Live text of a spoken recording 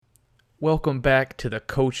Welcome back to the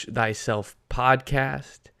Coach Thyself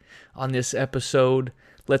podcast. On this episode,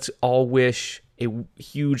 let's all wish a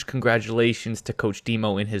huge congratulations to Coach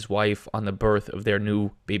Demo and his wife on the birth of their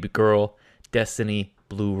new baby girl, Destiny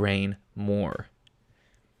Blue Rain Moore.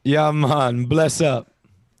 Yeah, man. Bless up.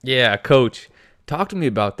 Yeah, Coach, talk to me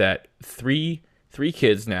about that. Three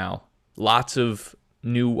kids now, lots of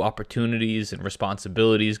new opportunities and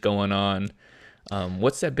responsibilities going on.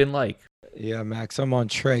 What's that been like? Yeah, Max. I'm on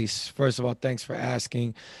Trace. First of all, thanks for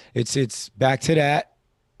asking. It's back to that.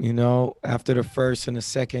 After the first and the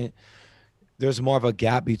second, there's more of a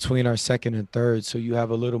gap between our second and third, so you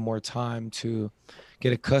have a little more time to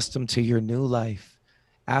get accustomed to your new life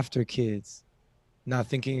after kids. Not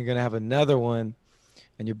thinking you're gonna have another one,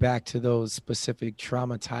 and you're back to those specific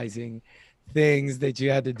traumatizing things that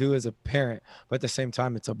you had to do as a parent. But at the same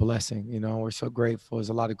time, it's a blessing. We're so grateful. There's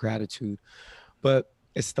a lot of gratitude. But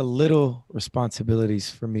it's the little responsibilities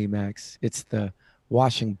for me, Max. It's the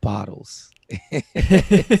washing bottles.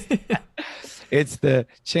 it's the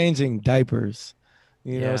changing diapers.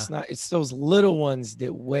 Yeah, It's those little ones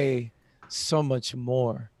that weigh so much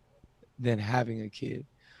more than having a kid.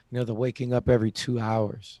 The waking up every 2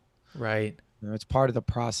 hours. right. It's part of the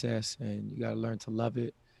process, and you got to learn to love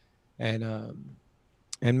it and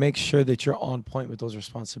make sure that you're on point with those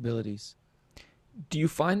responsibilities. Do you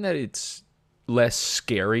find that it's less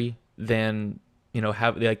scary than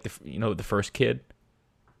have like the first kid?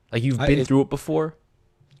 Like you've been through it before?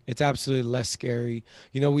 It's absolutely less scary.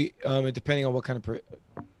 We depending on what kind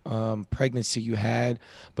of pregnancy you had,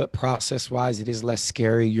 but process-wise, it is less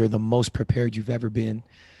scary. You're the most prepared you've ever been.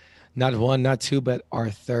 Not one, not two, but our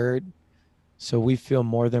third. So we feel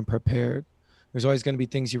more than prepared. There's always going to be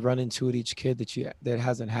things you run into with each kid that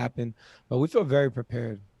hasn't happened, but we feel very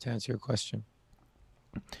prepared to answer your question.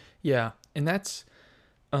 Yeah, and that's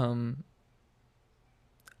a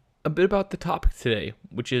bit about the topic today,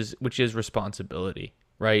 which is responsibility,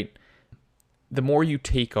 right? The more you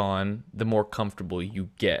take on, the more comfortable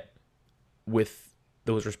you get with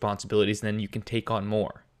those responsibilities, and then you can take on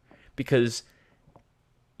more. Because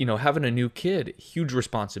having a new kid, huge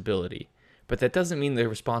responsibility, but that doesn't mean the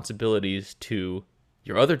responsibilities to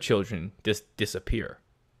your other children disappear,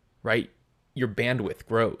 right? Your bandwidth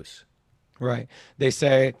grows. Right. They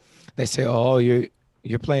say, oh, you're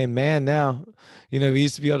playing man now. We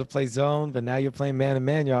used to be able to play zone, but now you're playing man to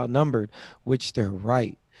man. You're outnumbered, which they're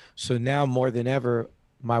right. So now more than ever,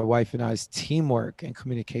 my wife and I's teamwork and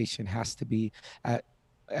communication has to be at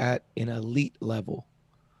an elite level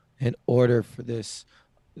in order for this,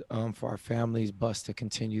 for our family's bus to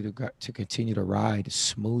continue to ride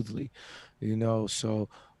smoothly. So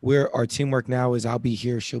our teamwork now is I'll be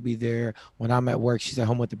here, she'll be there. When I'm at work, she's at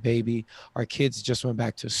home with the baby. Our kids just went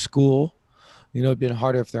back to school. It'd been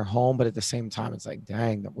harder if they're home, but at the same time, it's like,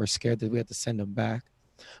 dang, we're scared that we have to send them back.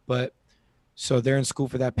 But so they're in school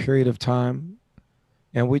for that period of time.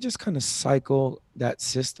 And we just kind of cycle that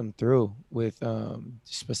system through with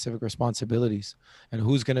specific responsibilities and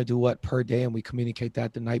who's going to do what per day. And we communicate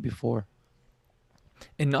that the night before.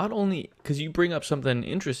 And not only, because you bring up something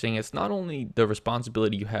interesting, it's not only the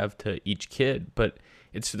responsibility you have to each kid, but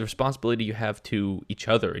it's the responsibility you have to each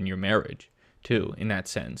other in your marriage, too, in that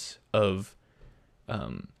sense of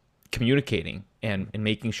communicating and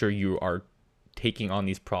making sure you are taking on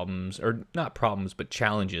these problems, or not problems, but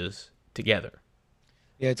challenges together.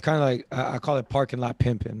 Yeah, it's kind of like I call it parking lot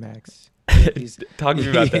pimping, Max. Talk to me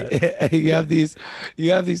about that. You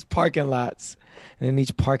have these parking lots, and in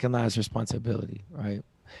each parking lot is responsibility, right?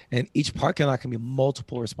 And each parking lot can be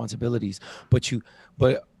multiple responsibilities, but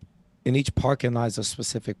in each parking lot is a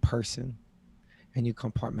specific person, and you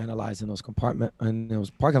compartmentalize in those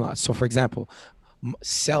parking lots. So, for example,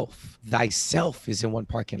 thyself is in one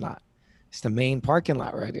parking lot. It's the main parking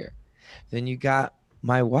lot right here. Then you got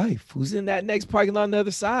my wife, who's in that next parking lot on the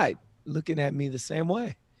other side, looking at me the same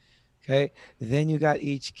way. Okay. Then you got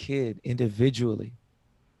each kid individually.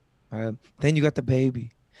 Then you got the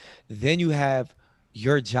baby. Then you have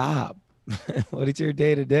your job. What is your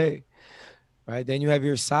day to day? Right. Then you have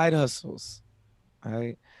your side hustles.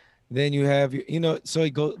 Right. Then you have so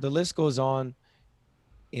the list goes on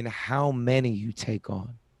in how many you take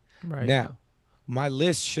on. Right. Now, my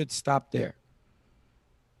list should stop there.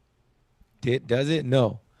 Does it?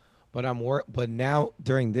 No. But now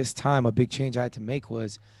during this time, a big change I had to make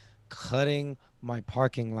was cutting my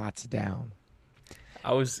parking lots down.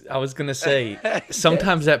 I was gonna say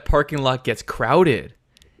sometimes that parking lot gets crowded.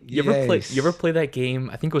 You ever play that game?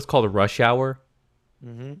 I think it was called Rush Hour,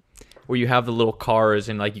 where you have the little cars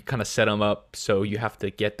and like you kind of set them up so you have to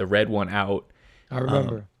get the red one out. I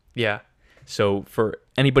remember. Yeah, So for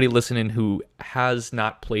anybody listening who has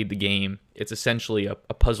not played the game, it's essentially a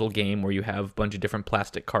puzzle game where you have a bunch of different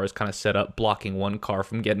plastic cars kind of set up blocking one car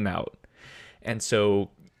from getting out. And so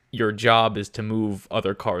your job is to move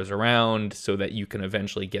other cars around so that you can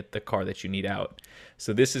eventually get the car that you need out.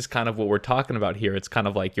 So this is kind of what we're talking about here. It's kind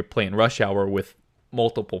of like you're playing Rush Hour with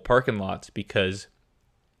multiple parking lots, because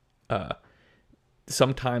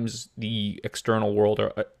sometimes the external world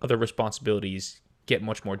or other responsibilities get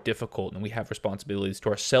much more difficult, and we have responsibilities to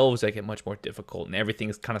ourselves that get much more difficult, and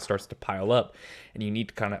everything kind of starts to pile up, and you need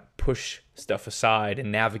to kind of push stuff aside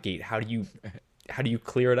and navigate. How do you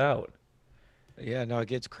clear it out? Yeah, no, it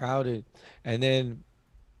gets crowded. And then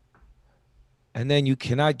you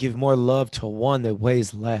cannot give more love to one that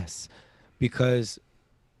weighs less, because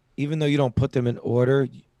even though you don't put them in order,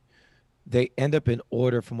 they end up in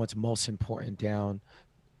order from what's most important down,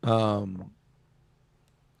 um,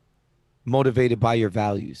 motivated by your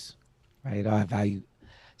values, right? I value.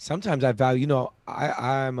 Sometimes I value.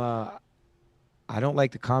 I don't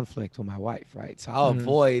like the conflict with my wife, right? So I'll Mm,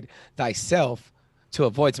 avoid thyself to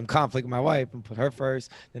avoid some conflict with my wife and put her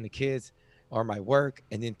first, then the kids or my work,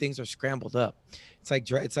 and then things are scrambled up. It's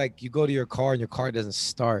like you go to your car and your car doesn't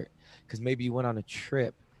start because maybe you went on a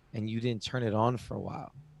trip and you didn't turn it on for a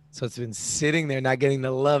while. So it's been sitting there not getting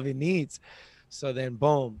the love it needs. So then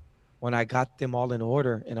boom, when I got them all in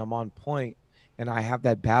order and I'm on point and I have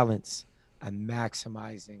that balance, I'm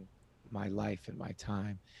maximizing my life and my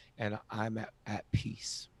time, and I'm at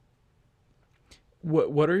peace.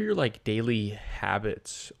 what are your like daily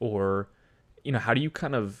habits, or how do you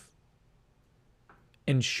kind of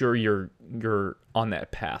ensure you're on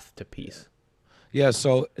that path to peace? Yeah,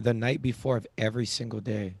 so the night before of every single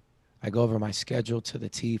day, I go over my schedule to the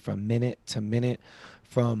T from minute to minute,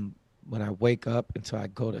 from when I wake up until I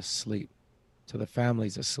go to sleep, till the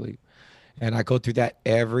family's asleep. And I go through that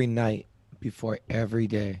every night before every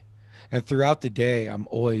day. And throughout the day, I'm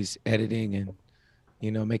always editing and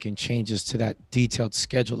making changes to that detailed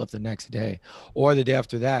schedule of the next day or the day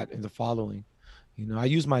after that and the following. I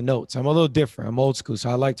use my notes. I'm a little different. I'm old school, so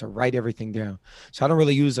I like to write everything down. So I don't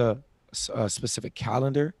really use a specific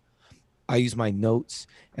calendar. I use my notes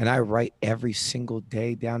and I write every single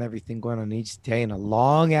day down everything going on each day in a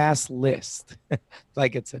long ass list,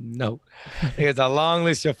 like it's a note. It's a long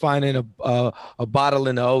list you'll find in a bottle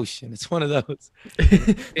in the ocean. It's one of those, and it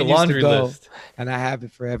The continues to laundry go. list. And I have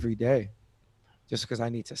it for every day, just because I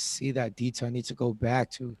need to see that detail. I need to go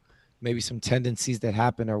back to maybe some tendencies that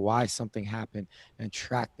happen or why something happened and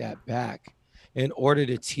track that back in order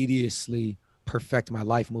to tediously perfect my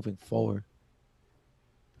life moving forward.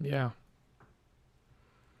 Yeah.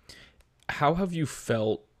 How have you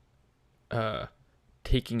felt uh,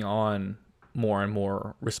 taking on more and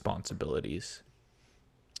more responsibilities?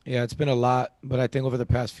 Yeah, it's been a lot, but I think over the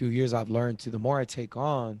past few years, I've learned to the more I take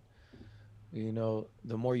on, the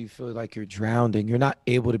more you feel like you're drowning. You're not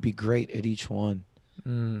able to be great at each one,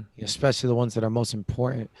 Mm, especially the ones that are most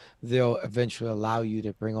important. They'll eventually allow you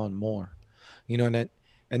to bring on more,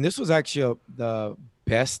 and this was actually the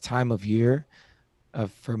best time of year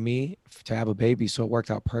for me to have a baby. So it worked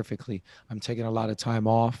out perfectly. I'm taking a lot of time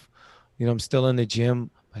off. I'm still in the gym,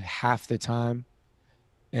 but half the time.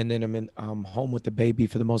 And then I'm home with the baby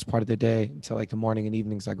for the most part of the day until like the morning and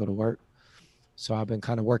evenings I go to work. So I've been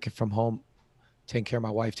kind of working from home, taking care of my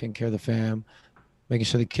wife, taking care of the fam, making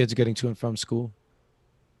sure the kids are getting to and from school.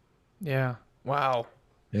 yeah. Wow.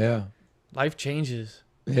 Yeah. Life changes.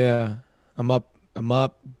 Yeah. I'm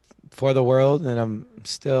up for the world and I'm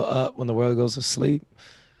still up when the world goes to sleep.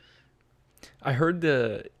 I heard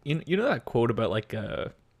you know that quote about like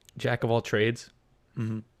jack of all trades.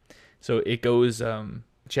 Hmm. So it goes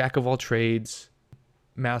jack of all trades,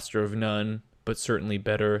 master of none, but certainly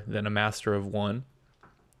better than a master of one.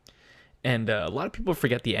 And a lot of people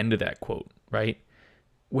forget the end of that quote, right?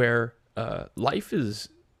 Where life is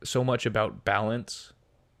so much about balance,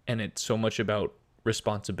 and it's so much about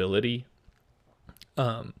responsibility,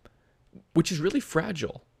 which is really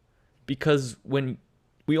fragile, because when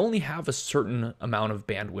we only have a certain amount of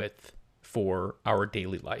bandwidth for our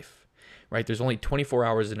daily life, right? There's only 24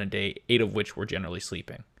 hours in a day, 8 of which we're generally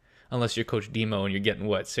sleeping. Unless you're Coach Demo and you're getting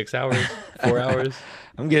what, 6 hours, 4 hours?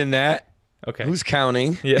 I'm getting that. Okay. Who's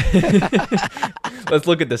counting? Yeah. Let's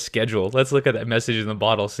look at the schedule. Let's look at that message in the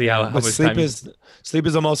bottle. See Yeah, how but much time. sleep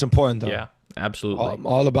is the most important though. Yeah, absolutely. I'm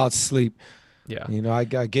all about sleep. Yeah. I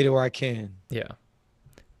got get it where I can. Yeah.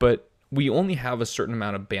 But we only have a certain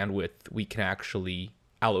amount of bandwidth we can actually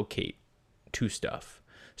allocate to stuff.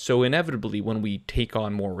 So inevitably, when we take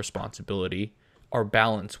on more responsibility, our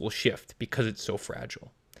balance will shift because it's so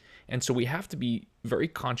fragile. And so we have to be very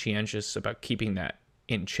conscientious about keeping that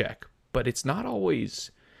in check. but it's not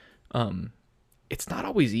always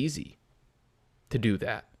easy to do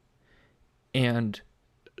that. And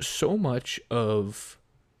so much of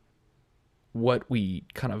what we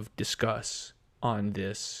kind of discuss on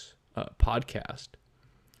this podcast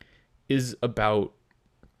is about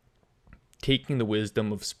taking the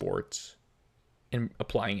wisdom of sports and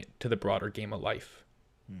applying it to the broader game of life.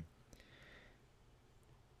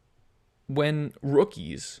 When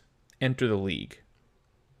rookies enter the league,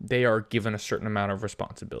 they are given a certain amount of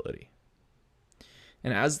responsibility.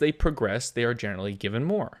 And as they progress, they are generally given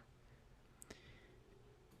more.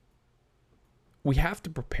 We have to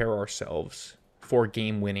prepare ourselves for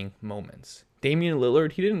game-winning moments. Damian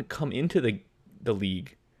Lillard, he didn't come into the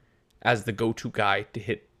league as the go-to guy to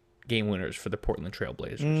hit game winners for the Portland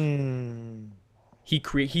Trailblazers.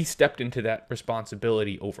 He stepped into that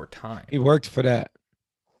responsibility over time. He worked for that.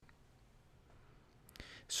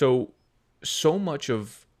 So much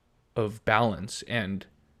of balance and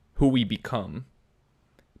who we become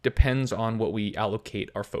depends on what we allocate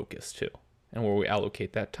our focus to and where we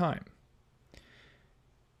allocate that time.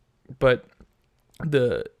 But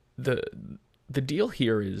the deal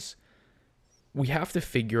here is we have to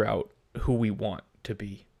figure out who we want to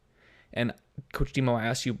be. And Coach Demo, I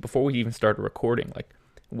asked you before we even started recording, like,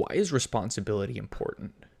 why is responsibility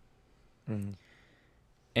important?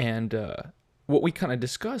 And what we kind of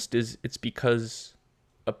discussed is it's because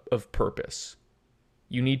of purpose.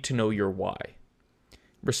 You need to know your why.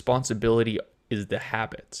 Responsibility is the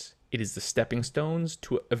habits. It is the stepping stones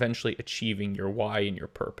to eventually achieving your why and your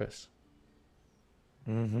purpose.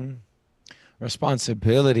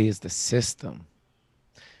 Responsibility is the system.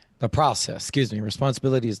 The process,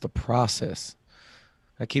 responsibility is the process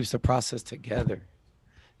that keeps the process together.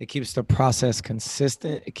 It keeps the process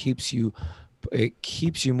consistent. It keeps you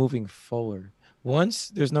moving forward. Once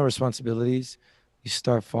there's no responsibilities, you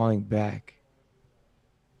start falling back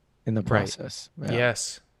in the process. Right. Yeah.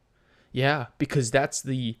 Yes. Yeah, because that's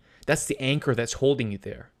the anchor that's holding you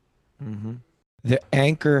there. The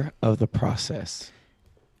anchor of the process.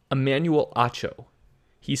 Emmanuel Acho,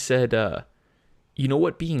 he said, you know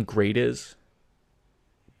what being great is?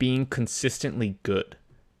 Being consistently good.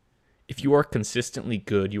 If you are consistently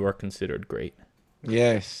good, you are considered great.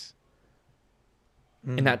 Yes.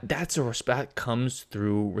 And that comes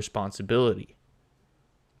through responsibility.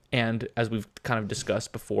 And as we've kind of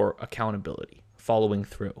discussed before, accountability, following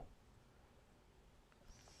through.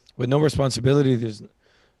 With no responsibility,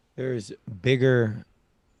 there's bigger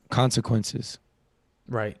consequences.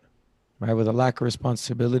 Right. With a lack of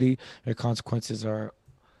responsibility, the consequences are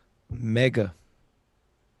mega.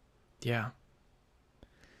 Yeah.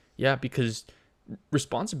 Yeah, because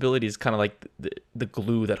responsibility is kind of like the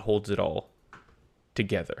glue that holds it all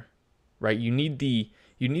together, right? You need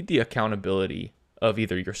the accountability of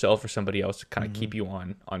either yourself or somebody else to kind of keep you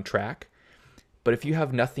on track. But if you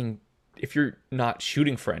have nothing, if you're not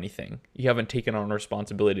shooting for anything, you haven't taken on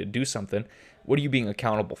responsibility to do something, what are you being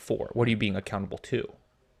accountable for? What are you being accountable to?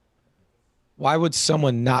 Why would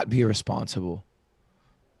someone not be responsible?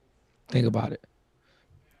 Think about it.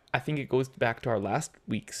 I think it goes back to our last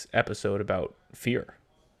week's episode about fear.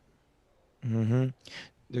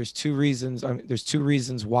 There's two reasons. There's two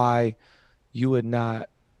reasons why you would not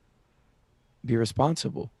be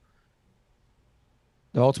responsible.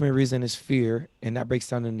 The ultimate reason is fear, and that breaks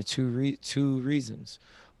down into two reasons.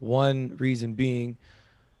 One reason being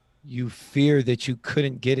you fear that you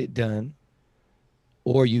couldn't get it done,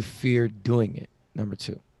 or you fear doing it. Number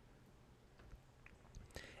two.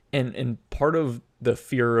 And part of the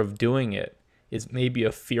fear of doing it is maybe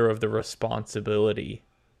a fear of the responsibility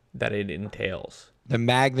that it entails. The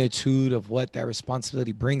magnitude of what that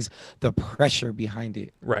responsibility brings, the pressure behind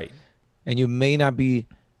it. Right. And you may not be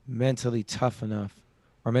mentally tough enough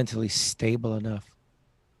or mentally stable enough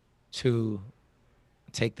to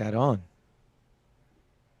take that on.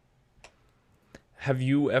 Have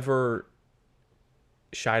you ever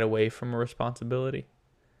shied away from a responsibility?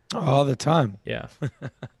 All the time. Yeah.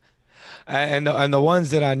 and the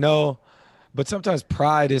ones that I know, but sometimes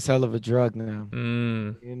pride is hell of a drug now.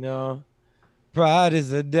 You know, pride is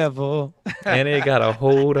the devil. And it got a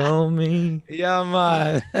hold on me. Yeah,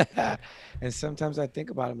 man. And sometimes I think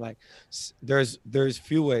about it, I'm like, there's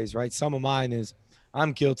few ways, right? Some of mine is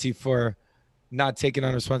I'm guilty for not taking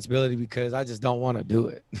on responsibility because I just don't want to do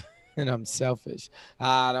it. And I'm selfish.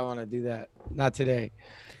 I don't want to do that. Not today.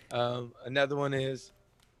 Another one is,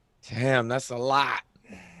 damn, that's a lot.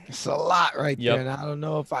 It's a lot right there. And I don't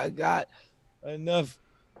know if I got enough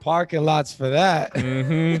parking lots for that.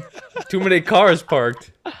 Too many cars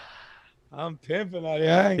parked. I'm pimping out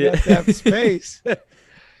here. I ain't got that space.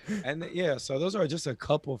 And yeah, so those are just a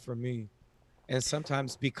couple for me. And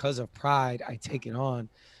sometimes because of pride, I take it on,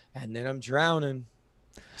 and then I'm drowning.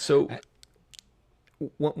 So I-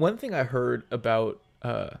 one thing I heard about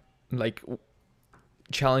like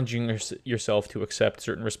challenging yourself to accept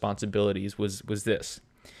certain responsibilities was this.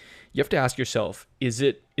 You have to ask yourself, is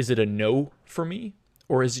it a no for me,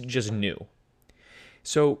 or is it just new?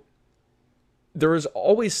 So there is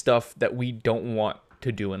always stuff that we don't want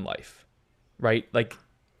to do in life, right? Like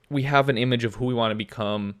we have an image of who we want to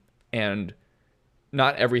become, and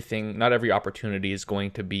not everything, not every opportunity is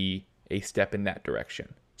going to be a step in that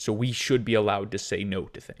direction. So we should be allowed to say no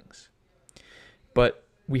to things. But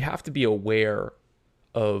we have to be aware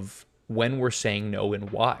of when we're saying no and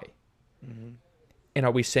why. Mhm. And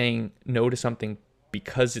are we saying no to something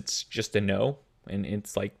because it's just a no and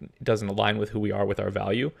it's like it doesn't align with who we are with our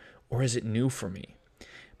value, or is it new for me?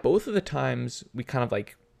 Both of the times we kind of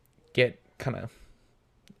like get kind of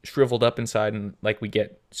shriveled up inside and like we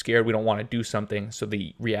get scared, we don't want to do something, so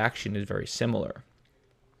the reaction is very similar.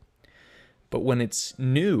 But when it's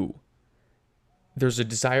new, there's a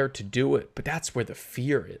desire to do it, but that's where the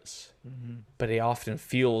fear is. Mhm. But it often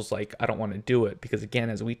feels like I don't want to do it because, again,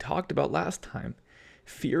 as we talked about last time,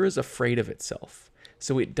 fear is afraid of itself.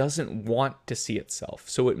 So it doesn't want to see itself.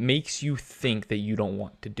 So it makes you think that you don't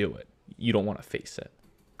want to do it. You don't want to face it.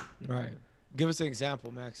 Right. Give us an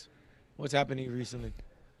example, Max. What's happened to you recently?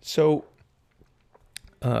 So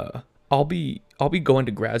I'll be going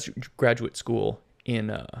to graduate school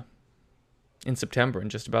in September in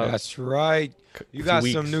just about That's right. a You few got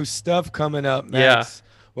some weeks. new stuff coming up, Yeah, Max.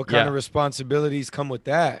 What kind yeah, of responsibilities come with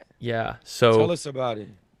that? yeah. Tell So us about it.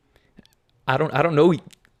 I don't know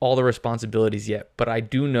all the responsibilities yet, but I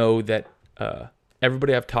do know that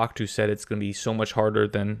everybody I've talked to said it's going to be so much harder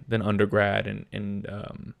than undergrad, and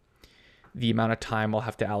the amount of time I'll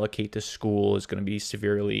have to allocate to school is going to be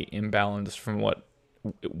severely imbalanced from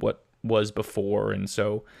what was before, and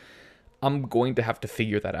so I'm going to have to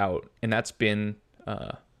figure that out, and that's been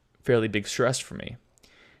fairly big stress for me.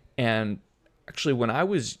 And actually, when I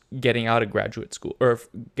was getting out of graduate school or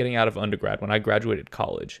getting out of undergrad, when I graduated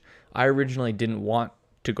college, I originally didn't want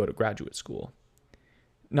to go to graduate school.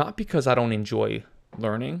 Not because I don't enjoy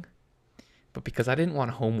learning, but because I didn't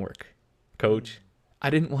want homework, coach. I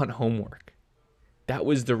didn't want homework. That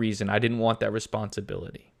was the reason. I didn't want that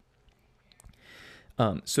responsibility.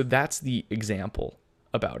 So that's the example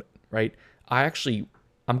about it, right?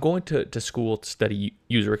 I'm going to school to study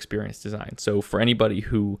user experience design. So for anybody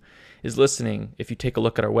who is listening, if you take a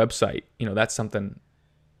look at our website, that's something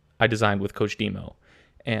I designed with Coach Demo,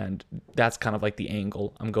 and that's kind of like the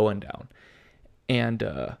angle I'm going down. And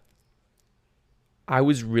I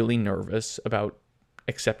was really nervous about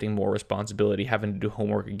accepting more responsibility, having to do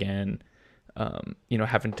homework again,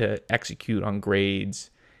 having to execute on grades.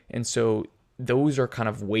 And so those are kind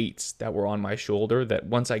of weights that were on my shoulder that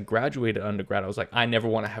once I graduated undergrad, I was like, I never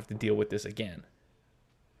want to have to deal with this again.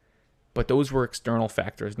 But those were external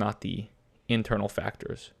factors, not the internal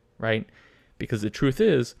factors, right? Because the truth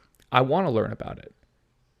is, I want to learn about it,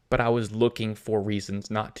 but I was looking for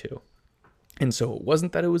reasons not to. And so it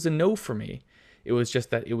wasn't that it was a no for me. It was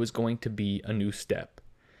just that it was going to be a new step.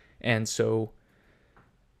 And so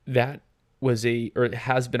that it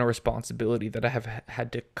has been a responsibility that I have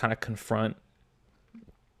had to kind of confront.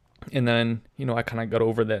 And then, I kind of got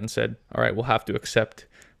over that and said, all right, we'll have to accept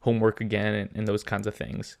homework again and those kinds of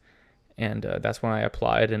things. And that's when I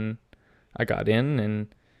applied and I got in, and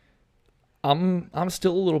I'm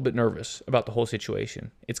still a little bit nervous about the whole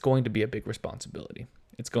situation. It's going to be a big responsibility.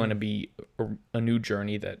 It's going to be a new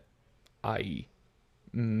journey that I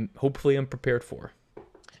hopefully am prepared for.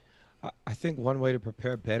 I think one way to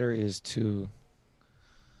prepare better is to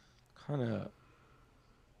kind of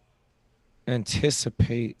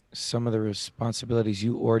anticipate some of the responsibilities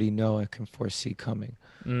you already know and can foresee coming,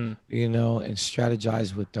 Mm, and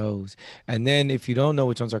strategize with those. And then if you don't know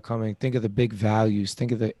which ones are coming, think of the big values,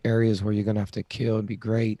 think of the areas where you're going to have to kill and be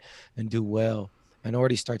great and do well, and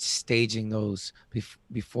already start staging those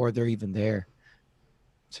before they're even there.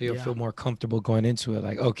 So you'll yeah. feel more comfortable going into it.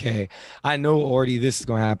 Like, okay, I know already this is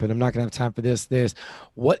going to happen. I'm not going to have time for this.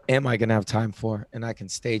 What am I going to have time for? And I can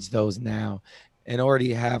stage those now and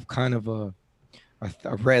already have kind of a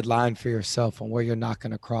red line for yourself on where you're not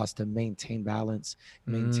going to cross to maintain balance,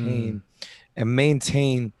 Mm,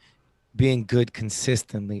 maintain being good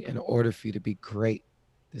consistently in order for you to be great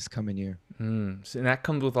this coming year. So, and that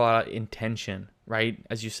comes with a lot of intention, right?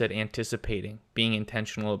 As you said, anticipating, being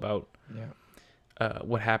intentional about Yeah.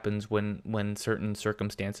 what happens when certain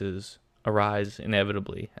circumstances arise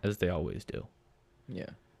inevitably, as they always do. Yeah. Yeah.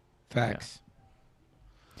 Facts.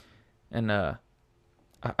 And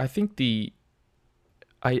I think the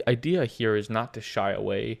idea here is not to shy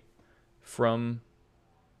away from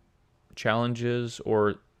challenges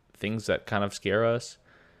or things that kind of scare us,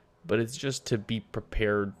 but it's just to be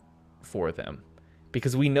prepared for them,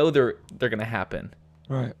 because we know they're going to happen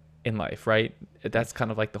Right. in life, right? That's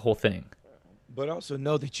kind of like the whole thing. But also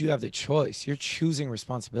know that you have the choice. You're choosing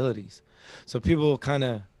responsibilities. So people kind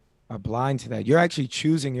of are blind to that. You're actually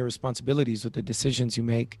choosing your responsibilities with the decisions you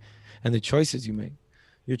make and the choices you make.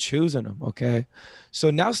 You're choosing them, okay?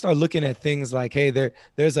 So now start looking at things like, hey,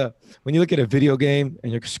 there's a when you look at a video game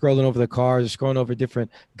and you're scrolling over the cars, or scrolling over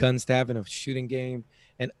different gun stab in a shooting game,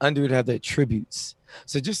 and under it have the attributes.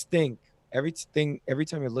 So just think every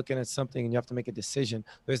time you're looking at something and you have to make a decision,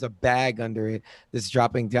 there's a bag under it that's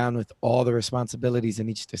dropping down with all the responsibilities in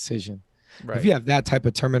each decision. If Right. you have that type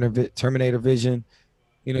of Terminator vision,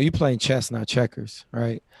 you're playing chess, not checkers,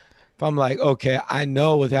 right? If I'm like, okay, I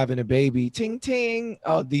know with having a baby, ting ting,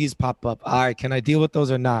 oh, these pop up. All right, can I deal with those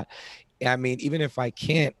or not? I mean, even if I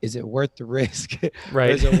can't, is it worth the risk? Or Right.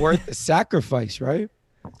 is it worth the sacrifice, right?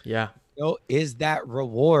 Yeah. Is that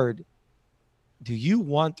reward? Do you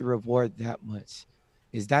want the reward that much?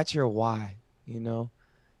 Is that your why? You know,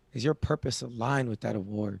 is your purpose aligned with that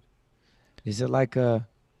award? Is it like a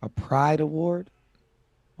pride award,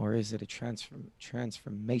 or is it a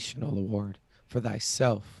transformational award for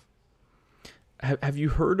thyself? Have you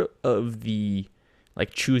heard of the like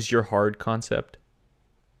choose your hard concept?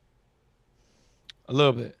 A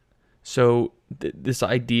little bit. So this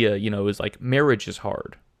idea, is like marriage is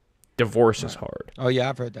hard, divorce is Right. hard. Oh yeah,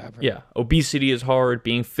 I've heard that. I've heard Yeah, that. obesity is hard,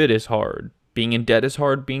 being fit is hard, being in debt is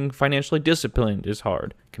hard, being financially disciplined is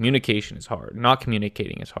hard, communication is hard, not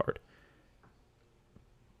communicating is hard.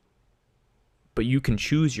 But you can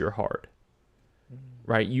choose your hard,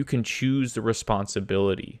 right? You can choose the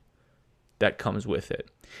responsibility that comes with it.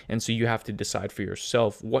 And so you have to decide for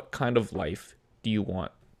yourself, what kind of life do you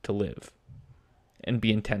want to live, and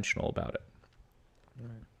be intentional about it.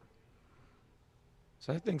 Right.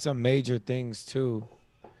 So I think some major things too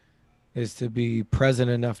is to be present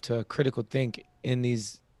enough to critical think in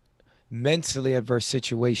these mentally adverse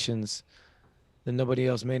situations that nobody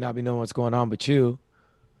else may not be knowing what's going on but you.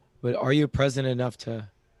 But are you present enough to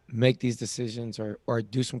make these decisions, or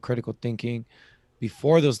do some critical thinking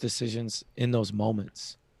before those decisions in those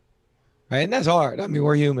moments? Right. And that's hard. I mean,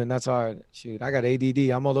 we're human. That's hard. Shoot, I got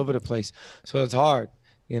ADD. I'm all over the place. So it's hard.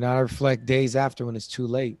 I reflect days after when it's too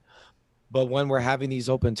late. But when we're having these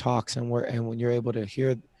open talks, and when you're able to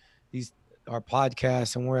hear these our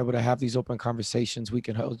podcasts, and we're able to have these open conversations, we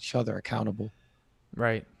can hold each other accountable.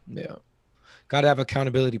 Right. Yeah. Got to have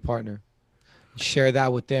accountability partner. Share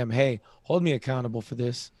that with them. Hey, hold me accountable for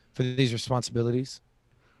these responsibilities,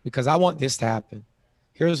 because I want this to happen.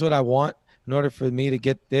 Here's what I want. In order for me to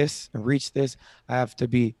get this and reach this, I have to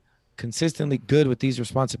be consistently good with these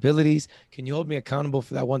responsibilities. Can you hold me accountable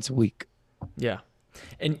for that once a week? Yeah.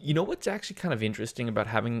 And you know what's actually kind of interesting about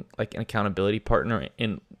having like an accountability partner,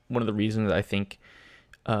 and one of the reasons I think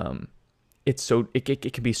um, it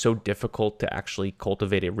can be so difficult to actually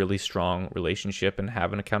cultivate a really strong relationship and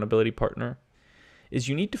have an accountability partner, is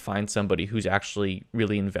you need to find somebody who's actually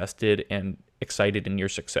really invested and excited in your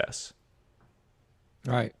success.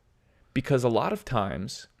 Right. Because a lot of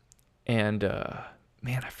times, and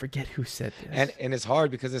man, I forget who said And this. and it's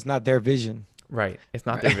hard because it's not their vision. Right, it's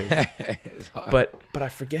not their vision. Right. It's hard. But I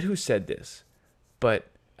forget who said this. But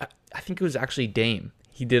I think it was actually Dame.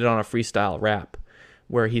 He did it on a freestyle rap,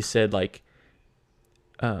 where he said like,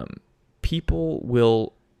 people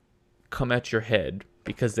will come at your head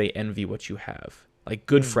because they envy what you have, like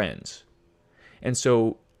good friends. And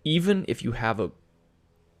so even if you have a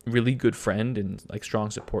really good friend and like strong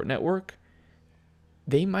support network,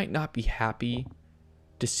 they might not be happy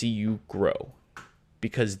to see you grow,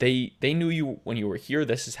 because they knew you when you were here.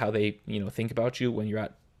 This is how they think about you when you're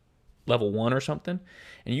at level 1 or something,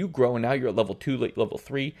 and you grow, and now you're at level 2, level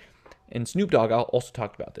 3. And Snoop Dogg also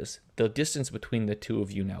talked about this. The distance between the two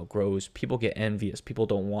of you now grows. People get envious. People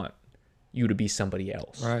don't want you to be somebody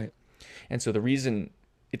else. Right. And so the reason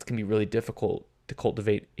it can be really difficult to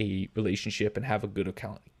cultivate a relationship and have a good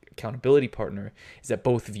accountability partner is that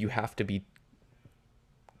both of you have to be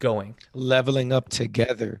going. Leveling up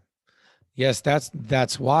together. Yes,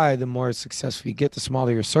 that's why the more successful you get, the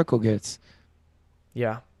smaller your circle gets.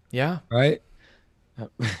 Yeah. Yeah. Right.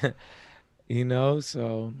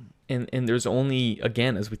 So And there's only,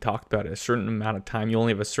 again, as we talked about, a certain amount of time. You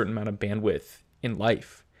only have a certain amount of bandwidth in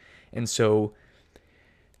life. And so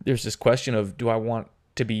there's this question of, do I want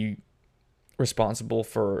to be responsible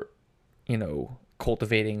for,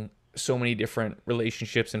 cultivating so many different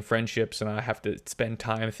relationships and friendships and I have to spend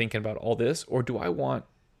time thinking about all this? Or do I want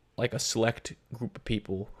like a select group of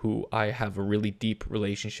people who I have a really deep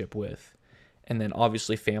relationship with? And then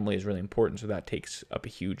obviously family is really important, so that takes up a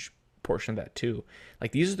huge portion of that too.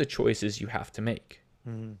 Like, these are the choices you have to make.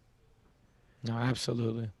 Mm-hmm. No,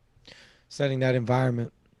 absolutely. Setting that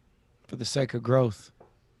environment for the sake of growth.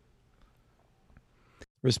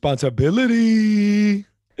 Responsibility.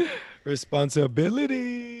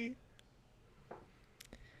 Responsibility.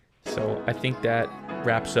 So I think that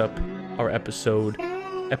wraps up our episode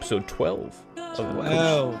 12 of the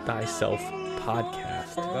Coach Thyself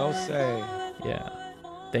podcast. Well say. Yeah.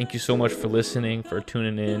 Thank you so much for listening, for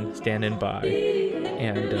tuning in, standing by,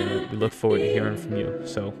 and we look forward to hearing from you.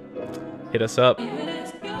 So hit us up.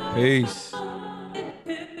 Peace.